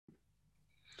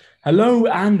Hello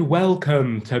and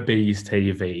welcome to Bees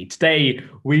TV. Today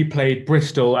we played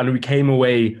Bristol and we came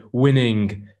away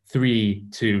winning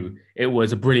 3-2. It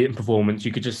was a brilliant performance.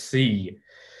 You could just see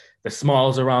the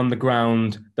smiles around the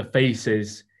ground, the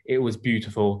faces. It was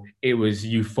beautiful. It was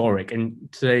euphoric.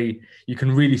 And today you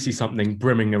can really see something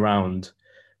brimming around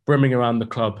the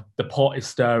club. The pot is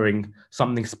stirring.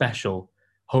 Something special,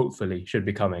 hopefully, should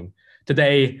be coming.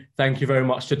 Today, thank you very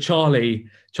much to Charlie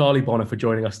Bonner for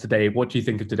joining us today. What do you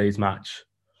think of today's match?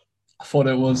 I thought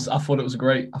it was a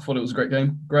great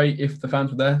game. Great if the fans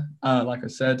were there, like I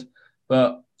said,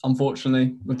 but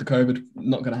unfortunately with the COVID,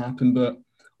 not going to happen. But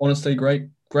honestly, great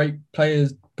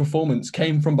players' performance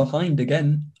came from behind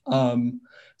again.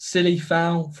 Silly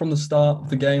foul from the start of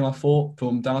the game, I thought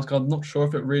from Dalsgaard. Not sure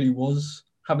if it really was.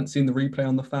 Haven't seen the replay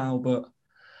on the foul, but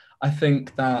I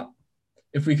think that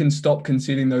if we can stop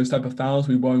conceding those type of fouls,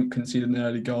 we won't concede an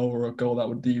early goal or a goal that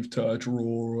would lead to a draw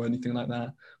or anything like that.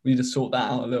 We need to sort that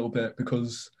out a little bit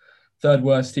because third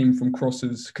worst team from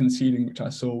crosses conceding, which I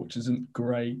saw, which isn't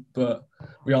great, but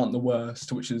we aren't the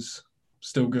worst, which is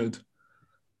still good.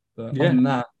 But other Yeah, than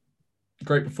that,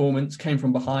 great performance, came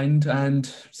from behind, and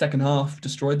second half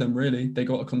destroyed them, really. They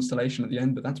got a constellation at the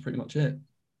end, but that's pretty much it.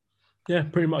 yeah,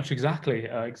 pretty much exactly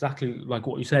like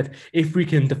what you said. If we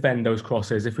can defend those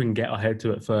crosses, if we can get our head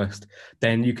to it first,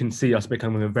 then you can see us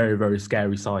becoming a very, very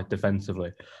scary side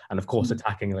defensively. And of course,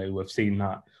 attackingly, we've seen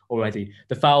that already.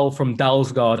 The foul from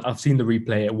Dalsgaard, I've seen the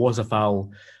replay. It was a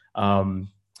foul. Um,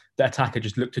 the attacker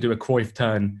just looked to do a Cruyff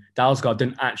turn. Dalsgaard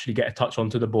didn't actually get a touch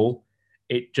onto the ball.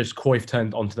 It just Cruyff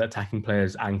turned onto the attacking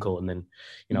player's ankle and then,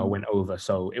 went over.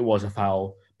 So it was a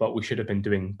foul, but we should have been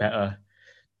doing better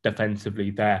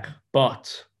defensively there.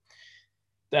 But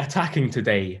the attacking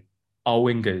today, our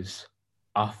wingers,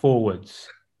 our forwards,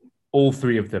 all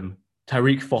three of them,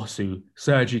 Tariq Fosu,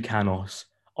 Sergi Canos,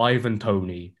 Ivan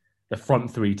Toney, the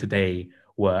front three today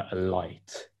were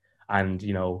light. And,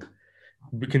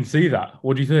 we can see that.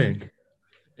 What do you think?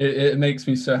 It makes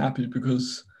me so happy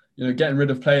because getting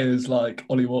rid of players like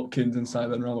Ollie Watkins and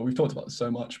Simon Rama, we've talked about this so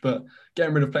much, but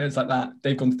getting rid of players like that,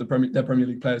 they've gone to their Premier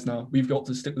League players now. We've got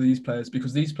to stick with these players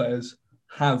because these players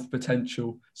have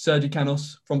potential. Sergi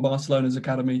Canos from Barcelona's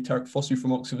academy, Tarek Fosu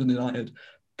from Oxford United,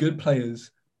 good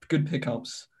players, good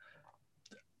pickups.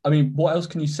 I mean, what else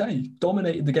can you say?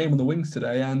 Dominated the game on the wings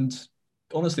today, and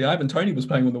honestly, Ivan Toney was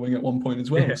playing on the wing at one point as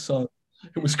well, Yeah. so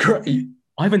it was great.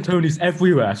 Ivan Toney's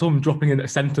everywhere. I saw him dropping in at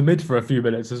centre mid for a few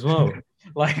minutes as well.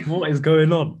 Like, what is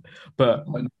going on? But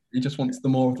He just wants the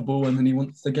more of the ball and then he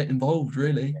wants to get involved,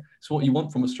 really. It's what you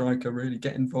want from a striker, really.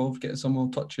 Get involved, get some more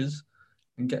touches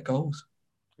and get goals.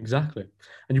 exactly.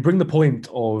 And you bring the point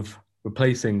of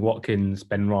replacing Watkins,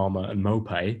 Benrahma, and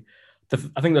Mopay.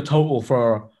 I think the total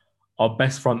for our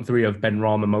best front three of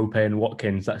Benrahma, Mopay, and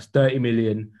Watkins, that's 30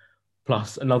 million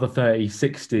plus another 30,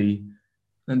 60,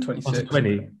 Then plus a 26.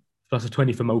 20, plus a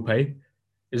 20 for Mopay.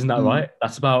 Isn't that Mm. right?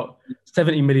 That's about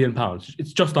 70 million pounds.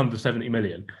 It's just under 70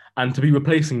 million. And to be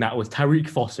replacing that with Tariq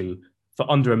Fosu for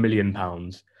under £1 million.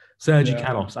 Sergi Yeah.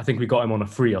 Canos, I think we got him on a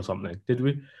free or something. Did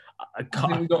we? I I think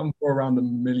can't, we got him for around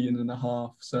 1.5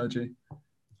 million, Sergi.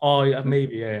 oh, yeah,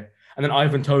 maybe, yeah. And then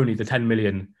Ivan Toney, the 10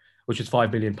 million, which is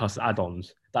 5 million plus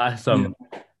add-ons. That's Yeah. some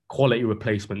quality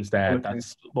replacements there. Quality.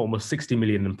 That's almost 60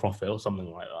 million in profit or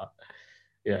something like that.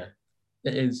 Yeah.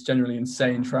 It is generally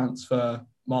insane transfer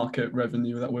market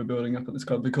revenue that we're building up at this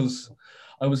club because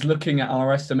I was looking at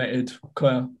our estimated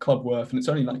club worth and it's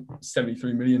only like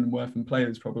 73 million worth in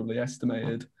players probably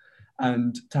estimated.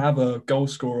 And to have a goal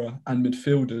scorer and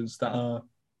midfielders that are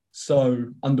so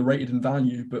underrated in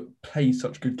value but play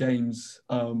such good games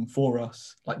for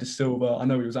us, like De Silva. I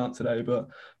know he was out today, but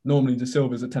normally De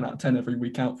Silva's a 10 out of 10 every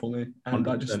week out for me. And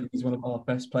I just 100%. think he's one of our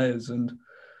best players. And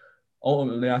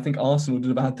ultimately, I think Arsenal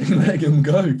did a bad thing letting him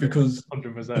go because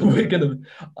 100%. we're gonna.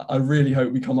 I really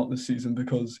hope we come up this season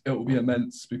because it will be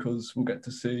immense because we'll get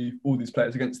to see all these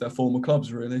players against their former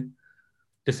clubs. Really,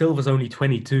 De Silva's only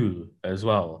 22 as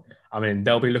well. I mean,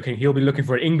 he'll be looking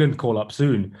for an England call up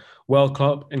soon. World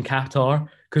Cup in Qatar.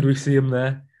 Could we see him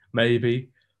there? Maybe.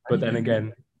 But maybe.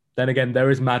 then again, there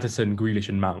is Madison, Grealish,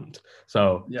 and Mount.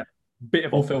 So Yeah, bit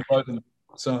of or option. Phil Foden.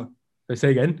 So They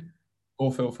say again.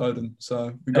 or Phil Foden.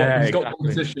 So Yeah, he's got exactly.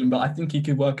 competition, but I think he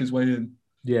could work his way in.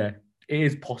 Yeah, it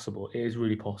is possible. It is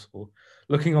really possible.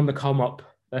 Looking on the come up,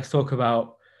 let's talk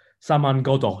about Saman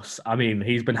Ghoddos. I mean,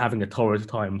 he's been having a torrid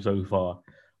time so far,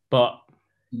 but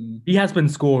Mm. he has been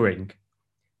scoring.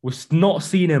 We've not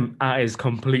seen him at his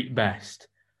complete best,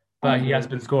 I but he has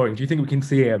agree. been scoring. Do you think we can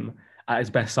see him at his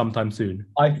best sometime soon?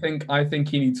 I think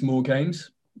he needs more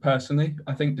games personally.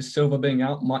 I think De Silva being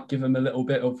out might give him a little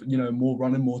bit of, more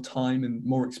running, more time and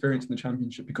more experience in the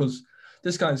Championship, because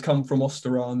this guy's come from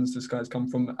Osterans, this guy's come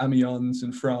from Amiens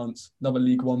in France, another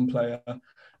League One player,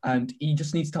 and he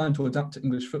just needs time to adapt to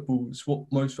English football. It's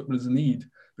what most footballers need,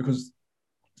 because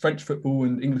French football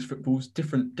and English football is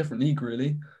different league,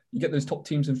 really. You get those top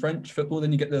teams in French football,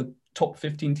 then you get the top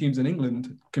 15 teams in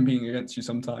England competing against you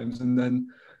sometimes, and then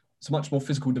it's a much more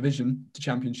physical division to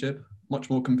Championship, much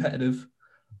more competitive.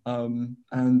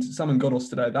 And Simon Ghoddos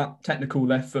today, that technical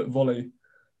left foot volley,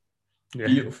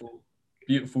 beautiful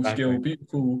skill,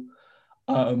 beautiful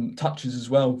touches as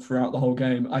well throughout the whole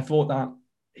game. I thought that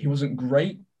he wasn't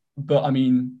great, but I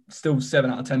mean, still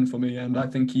 7 out of 10 for me. And I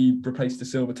think he replaced De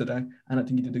Silva today, and I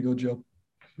think he did a good job.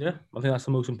 Yeah, I think that's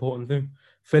the most important thing.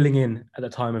 Filling in at the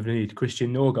time of need.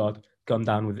 Christian Norgard gone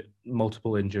down with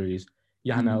multiple injuries.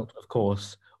 Janelt, of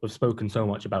course, we've spoken so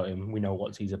much about him. We know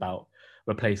what he's about.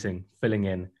 Replacing, filling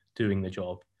in, doing the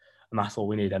job. And that's all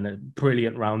we need. And a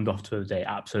brilliant round off to the day.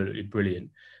 Absolutely brilliant.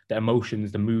 The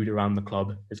emotions, the mood around the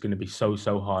club is going to be so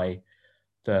high.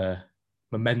 The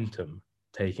momentum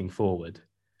taking forward.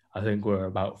 I think we're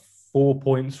about 4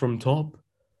 points from top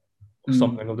or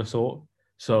something of the sort.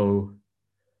 So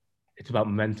it's about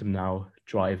momentum now,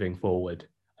 driving forward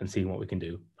and seeing what we can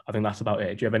do. I think that's about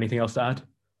it. Do you have anything else to add?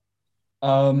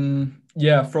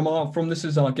 Yeah, from this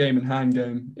is our game in hand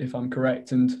game, if I'm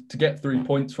correct. And to get 3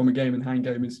 points from a game in hand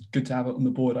game is good to have it on the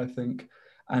board, I think.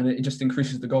 And it just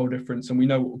increases the goal difference. And we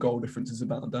know what goal difference is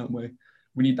about, don't we?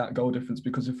 We need that goal difference,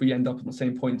 because if we end up at the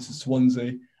same points as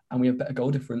Swansea and we have better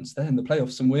goal difference, they're in the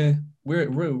playoffs and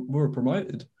we're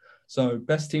promoted. So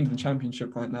best teams in the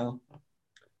Championship right now,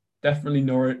 definitely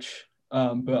Norwich.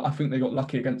 But I think they got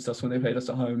lucky against us when they played us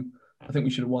at home. I think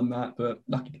we should have won that, but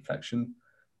lucky defection.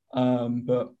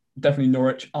 But definitely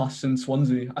Norwich, us and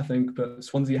Swansea, I think. But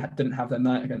Swansea didn't have their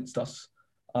night against us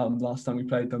last time we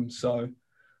played them. So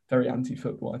very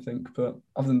anti-football, I think. But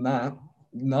other than that,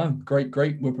 no, great.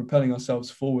 We're propelling ourselves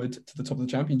forward to the top of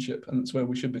the Championship, and that's where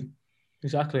we should be.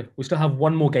 Exactly. We still have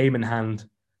one more game in hand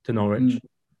to Norwich.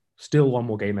 Still one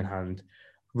more game in hand.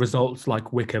 Results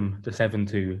like Wickham, the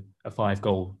 7-2, a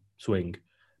 5-goal swing,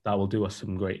 that will do us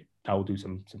some great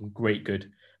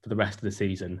good for the rest of the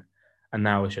season. And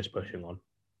now it's just pushing on.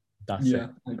 That's it.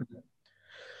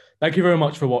 Thank you very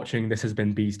much for watching. This has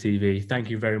been Bees TV. Thank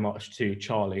you very much to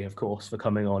Charlie, of course, for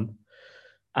coming on.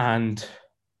 And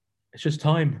it's just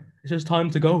time. It's just time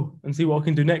to go and see what I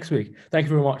can do next week. Thank you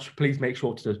very much. Please make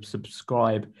sure to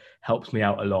subscribe. Helps me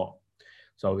out a lot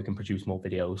so we can produce more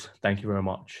videos. Thank you very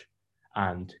much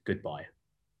and goodbye.